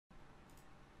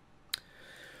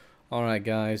Alright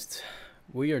guys,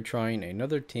 we are trying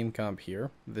another team comp here.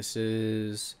 This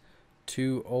is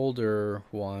two older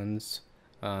ones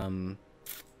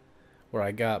where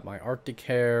I got my Arctic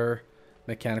Hare,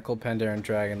 Mechanical Pandaren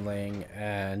Dragonling,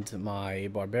 and my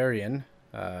Barbarian,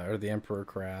 or the Emperor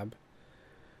Crab.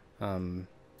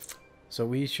 So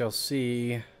we shall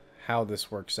see how this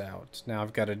works out. Now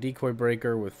I've got a Decoy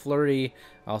Breaker with Flurry,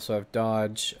 I also have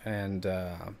Dodge and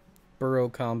Burrow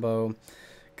combo,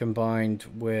 combined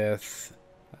with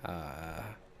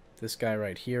this guy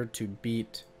right here to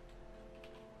beat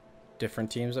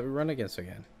different teams that we run against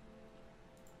again.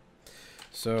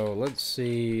 So let's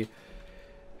see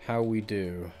how we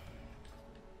do.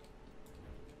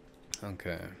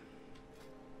 Okay.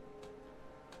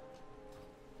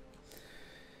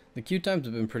 The queue times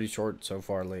have been pretty short so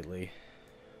far lately.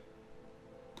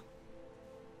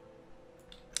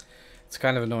 It's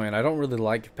kind of annoying. I don't really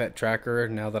like Pet Tracker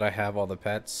now that I have all the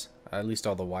pets, at least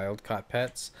all the wild caught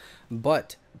pets.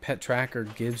 But Pet Tracker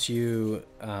gives you,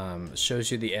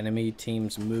 shows you the enemy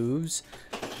team's moves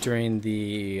during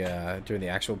the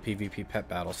actual PvP pet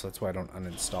battle. So that's why I don't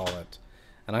uninstall it.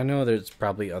 And I know there's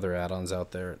probably other add-ons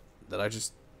out there that I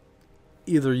just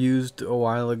either used a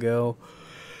while ago.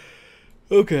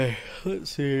 Okay,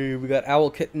 let's see. We got Owl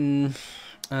Kitten.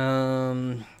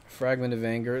 Fragment of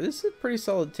Anger. This is a pretty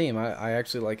solid team. I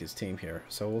actually like his team here.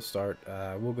 So we'll start.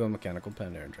 We'll go Mechanical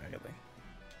Pandaren Dragonling.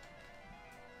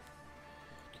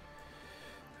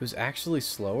 Who's actually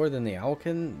slower than the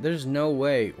Owlkin? There's no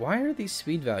way. Why are these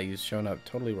speed values showing up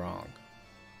totally wrong?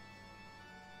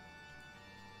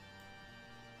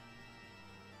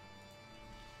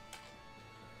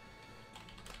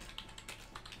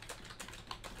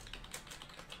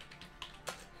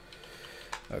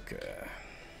 Okay.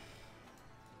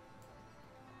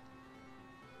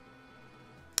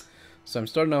 So I'm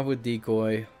starting off with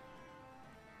Decoy.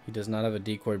 He does not have a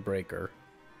Decoy Breaker.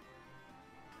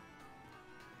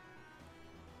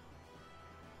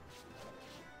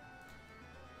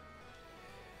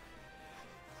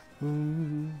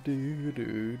 Going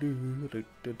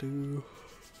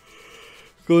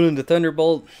into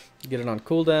Thunderbolt. Get it on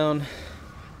cooldown.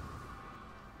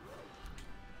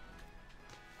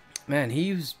 Man,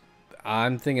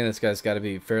 I'm thinking this guy's got to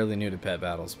be fairly new to pet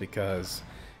battles because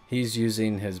he's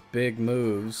using his big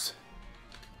moves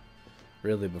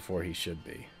really before he should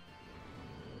be.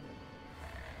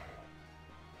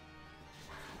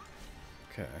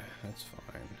 Okay, that's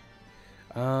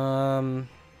fine.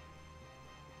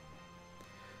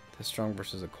 The strong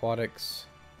versus aquatics.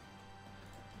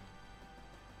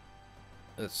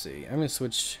 Let's see. I'm going to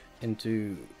switch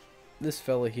into this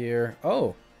fella here.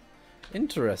 Oh,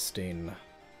 interesting.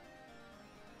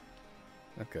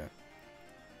 Okay.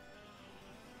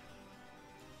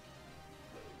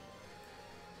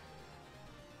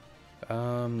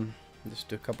 Just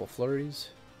do a couple flurries.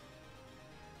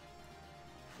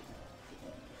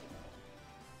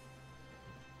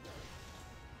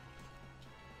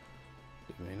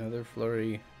 Give me another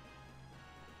flurry.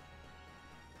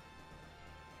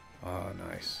 Oh,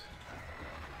 nice.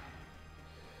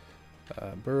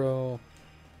 Burrow.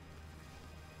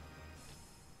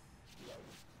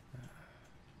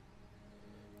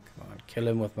 Come on, kill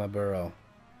him with my burrow.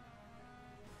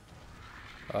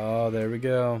 Oh, there we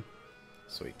go.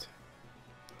 Sweet.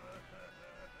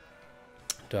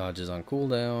 Dodge is on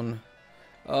cooldown.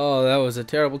 Oh, that was a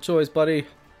terrible choice, buddy.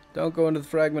 Don't go into the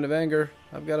Fragment of Anger.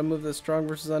 I've got to move this strong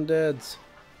versus undeads.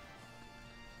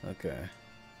 Okay.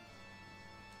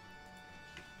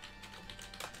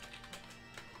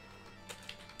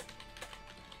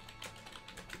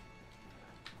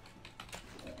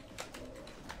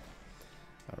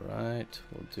 Alright,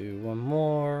 we'll do one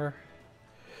more.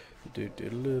 You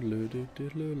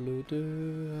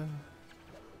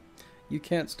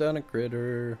can't stun a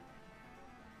critter.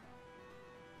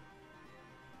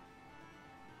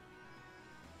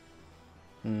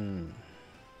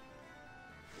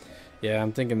 Yeah,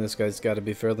 I'm thinking this guy's got to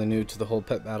be fairly new to the whole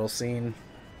pet battle scene.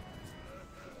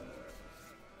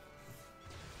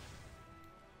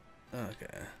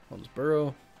 Okay, I'll just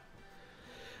burrow.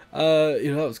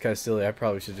 That was kind of silly. I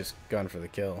probably should have just gone for the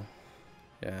kill.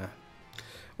 Yeah.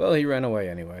 Well, he ran away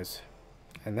anyways.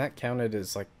 And that counted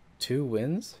as like 2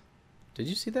 wins? Did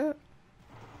you see that?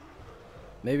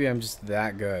 Maybe I'm just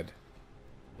that good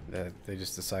that they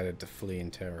just decided to flee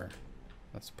in terror.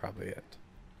 That's probably it.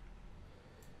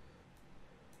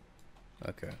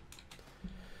 Okay.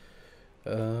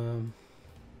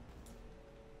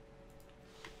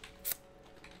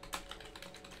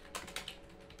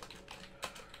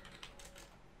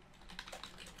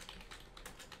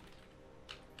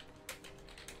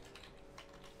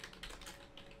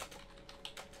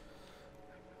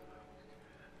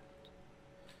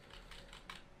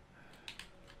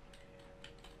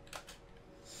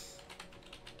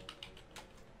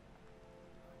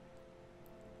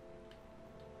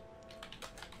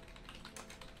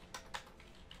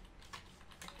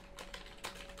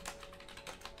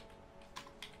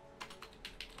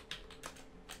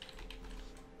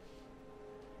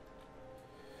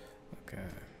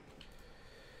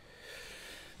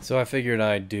 So I figured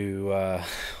I'd do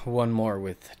one more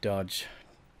with Dodge,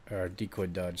 or Decoy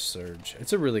Dodge Surge.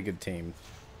 It's a really good team.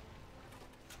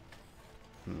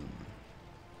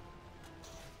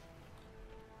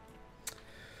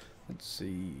 Let's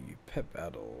see, pet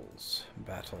battles.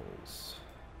 Let's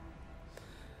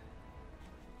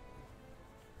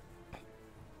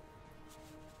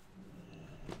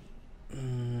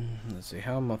see,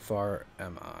 how far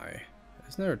am I?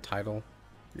 Isn't there a title?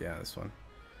 Yeah, this one.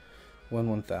 Win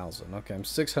 1,000. Okay, I'm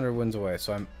 600 wins away,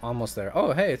 so I'm almost there.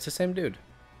 Oh, hey, it's the same dude.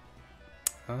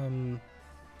 I wonder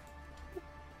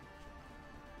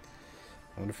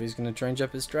if he's gonna change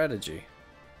up his strategy.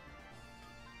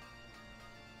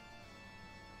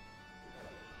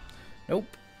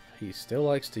 Nope. He still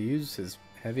likes to use his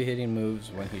heavy-hitting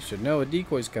moves when he should know a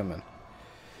decoy's coming.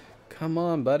 Come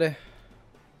on, buddy.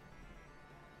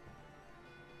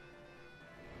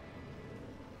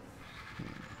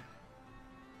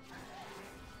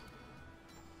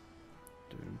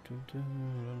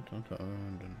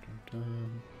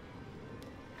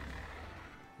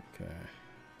 Okay.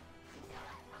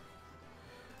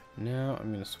 Now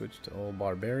I'm gonna switch to old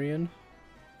barbarian.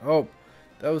 Oh,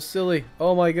 that was silly.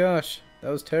 Oh my gosh, that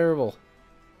was terrible.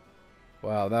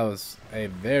 Wow, that was a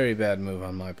very bad move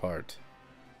on my part.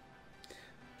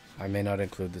 I may not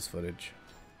include this footage.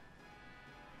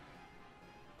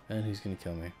 And he's gonna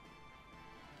kill me.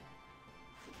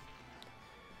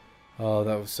 Oh,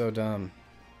 that was so dumb.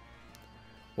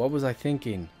 What was I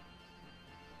thinking?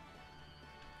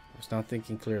 I was not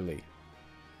thinking clearly.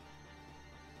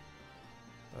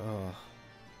 Oh.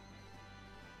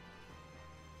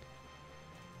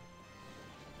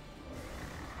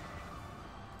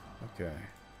 Okay.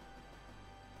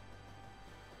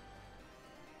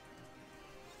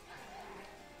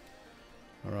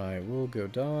 Alright, we'll go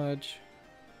dodge.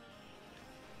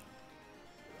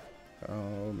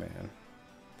 Oh, man.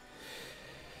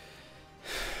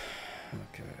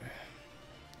 Okay.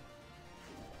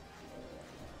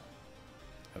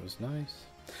 That was nice.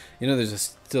 You know, there's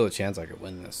still a chance I could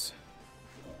win this.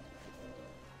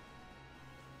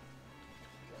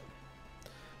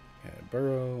 Okay,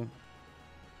 burrow.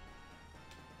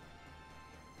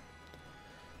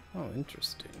 Oh,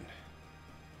 interesting.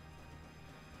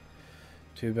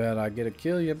 Too bad I get to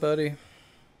kill you, buddy.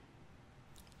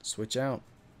 Switch out.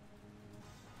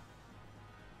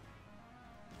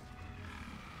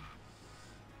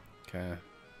 Okay.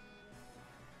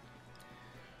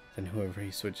 Then whoever he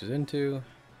switches into.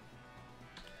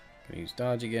 Gonna use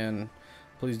dodge again.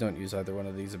 Please don't use either one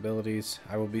of these abilities.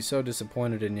 I will be so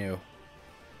disappointed in you.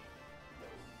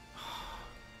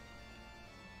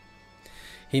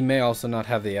 He may also not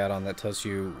have the add-on that tells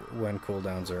you when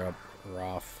cooldowns are up or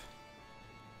off.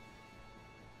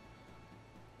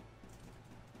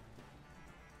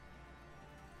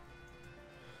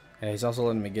 Yeah, he's also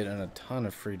letting me get in a ton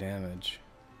of free damage.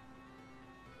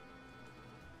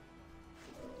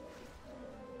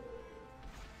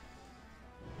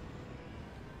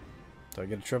 Do I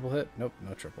get a triple hit? Nope,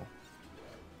 no triple.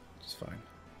 It's fine.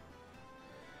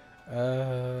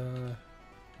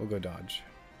 We'll go dodge.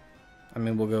 I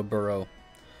mean, we'll go burrow.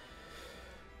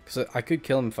 Because I could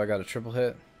kill him if I got a triple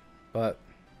hit, but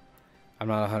I'm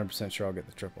not 100% sure I'll get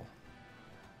the triple.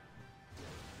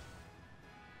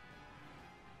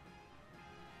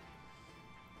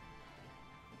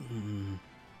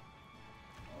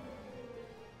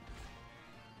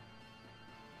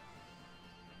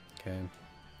 Okay.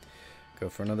 Go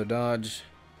for another dodge.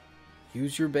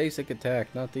 Use your basic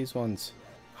attack, not these ones.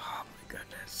 Oh my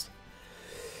goodness.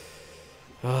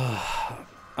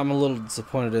 I'm a little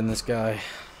disappointed in this guy.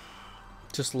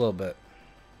 Just a little bit.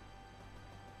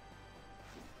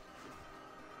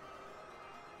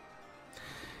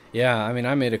 Yeah, I mean,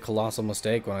 I made a colossal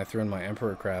mistake when I threw in my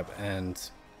Emperor Crab, and,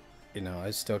 you know, I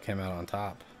still came out on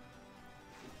top.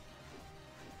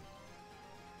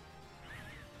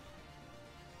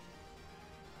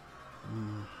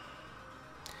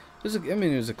 I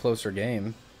mean, it was a closer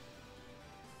game.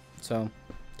 So,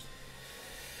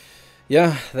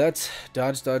 yeah, that's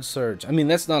Dodge, Dodge, Surge. I mean,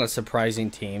 that's not a surprising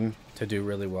team to do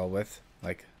really well with.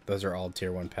 Like, those are all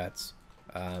tier 1 pets.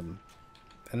 And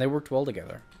they worked well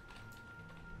together.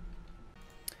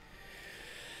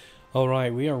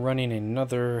 Alright, we are running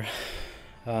another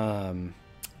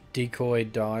Decoy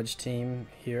Dodge team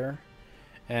here.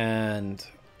 And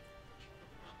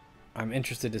I'm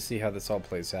interested to see how this all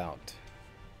plays out.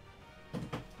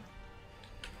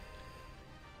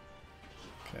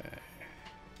 Okay.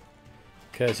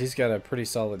 Because he's got a pretty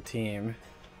solid team.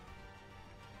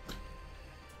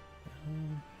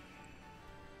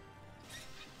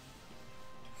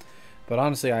 But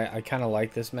honestly, I kind of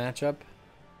like this matchup.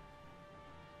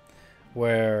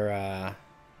 where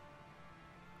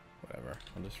whatever.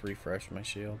 I'll just refresh my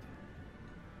shield.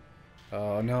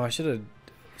 Oh no, I should have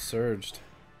surged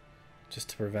just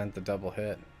to prevent the double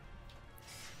hit.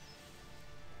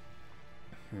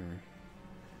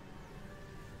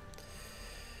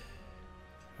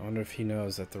 I wonder if he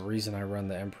knows that the reason I run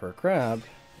the Emperor Crab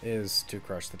is to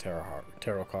crush the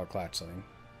Tarot Claw Clatchling.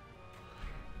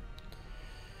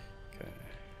 Okay.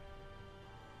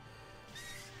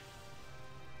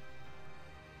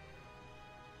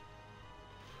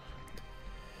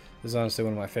 This is honestly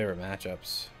one of my favorite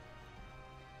matchups.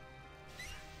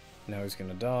 Now he's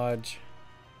gonna dodge.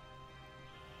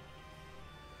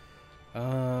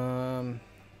 I'm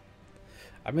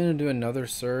gonna do another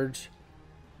surge.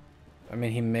 I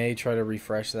mean, he may try to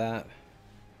refresh that.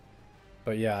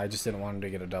 But yeah, I just didn't want him to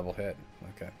get a double hit.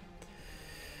 Okay.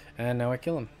 And now I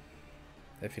kill him.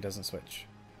 If he doesn't switch.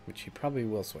 Which he probably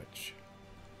will switch.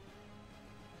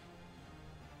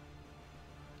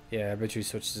 Yeah, I bet you he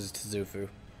switches to Zufu.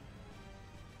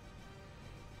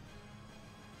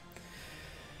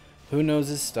 Who knows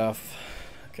his stuff?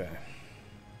 Okay.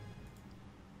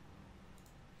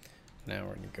 Now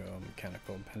we're going to go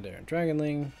Mechanical Pandaren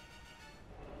Dragonling.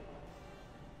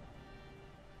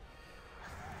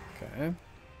 Okay.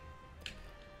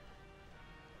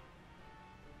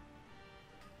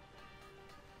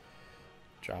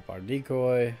 Drop our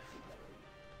Decoy.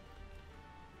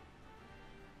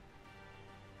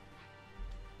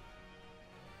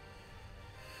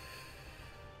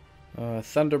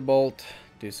 Thunderbolt.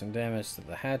 Do some damage to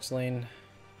the hatchling.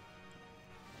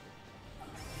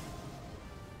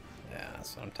 Yeah,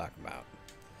 that's what I'm talking about.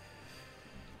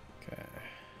 Okay.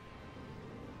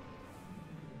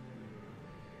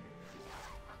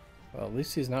 Well, at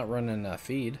least he's not running a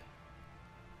feed.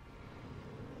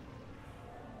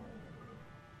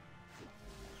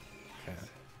 Okay.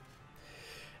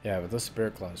 Yeah, but those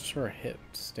Spirit Claws sure hit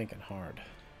stinking hard.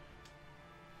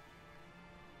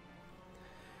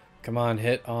 Come on,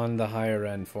 hit on the higher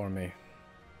end for me.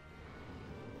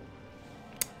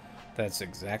 That's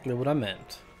exactly what I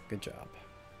meant. Good job.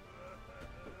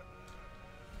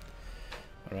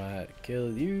 Alright,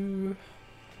 kill you.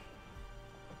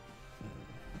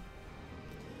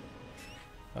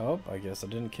 Oh, I guess I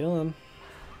didn't kill him.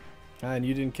 And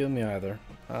you didn't kill me either.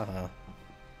 Uh-huh.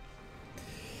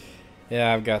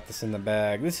 Yeah, I've got this in the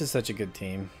bag. This is such a good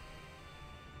team.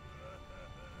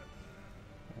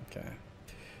 Okay.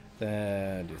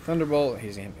 Then do Thunderbolt.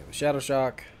 He's going to hit me with Shadow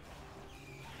Shock.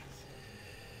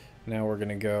 Now we're going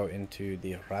to go into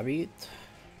the Rabbit.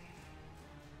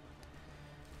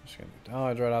 Just going to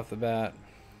dodge right off the bat.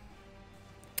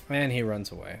 And he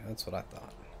runs away. That's what I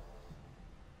thought.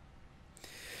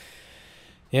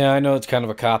 Yeah, I know it's kind of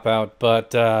a cop-out,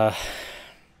 but I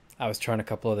was trying a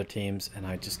couple other teams, and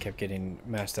I just kept getting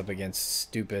matched up against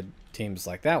stupid teams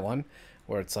like that one,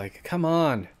 where it's like, come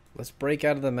on, let's break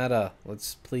out of the meta.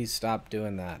 Let's please stop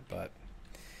doing that, but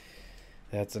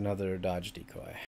that's another dodge decoy.